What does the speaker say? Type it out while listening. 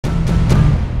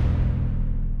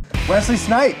Wesley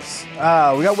Snipes.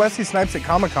 We got Wesley Snipes at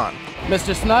Comic-Con.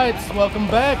 Mr. Snipes, welcome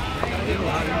back.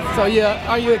 So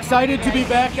yeah, are you excited to be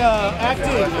back acting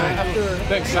after?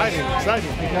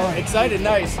 Excited,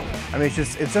 nice. I mean,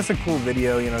 it's just a cool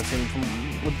video, you know. Seeing from,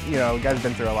 you know, the guy's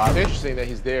been through a lot. It's interesting that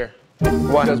he's there.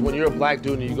 Why? Because when you're a black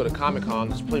dude and you go to Comic-Con,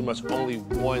 there's pretty much only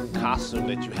one costume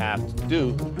that you have to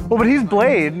do. Well, but he's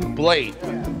Blade. Blade.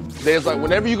 There's like,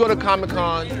 whenever you go to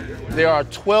Comic-Con, there are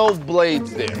 12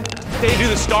 Blades there. They do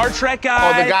the Star Trek guy.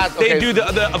 Oh, the guys, okay. They do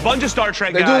a bunch of Star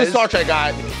Trek guys. They do the Star Trek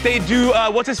guy. They do,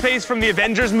 what's his face from the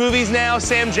Avengers movies now,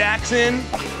 Sam Jackson.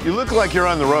 You look like you're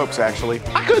on the ropes, actually.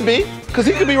 I could be, because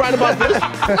he could be right about this.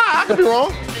 I could be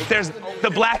wrong. There's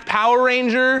the Black Power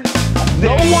Ranger. Who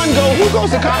goes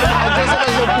to Comic-Con just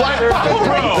as a Black Power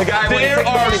Ranger? Bro, there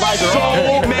are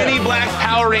so many Black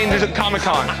Power Rangers at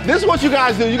Comic-Con. This is what you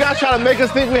guys do. You guys try to make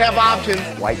us think we have options.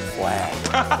 White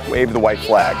flag. Wave the white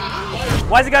flag.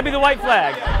 Why's it gotta be the white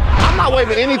flag? I'm not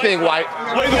waving anything white.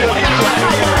 Wave the white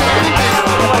flag.